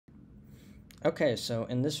Okay, so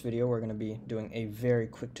in this video we're going to be doing a very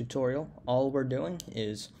quick tutorial. All we're doing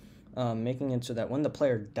is making it so that when the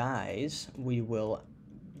player dies, we will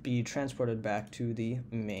be transported back to the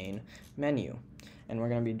main menu. And we're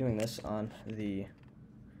going to be doing this on the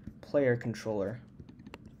player controller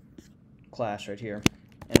class right here.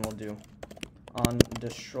 And we'll do on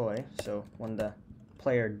destroy, so when the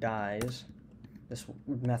player dies, this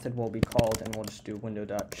method will be called, and we'll just do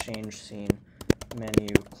window.change scene menu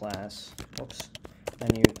class,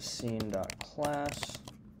 menu scene.class.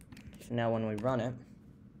 Now when we run it,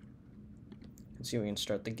 you can see we can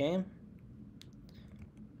start the game,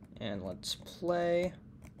 and let's play.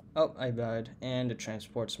 Oh, I died, and it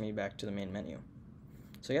transports me back to the main menu.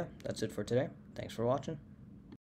 So yeah, that's it for today. Thanks for watching.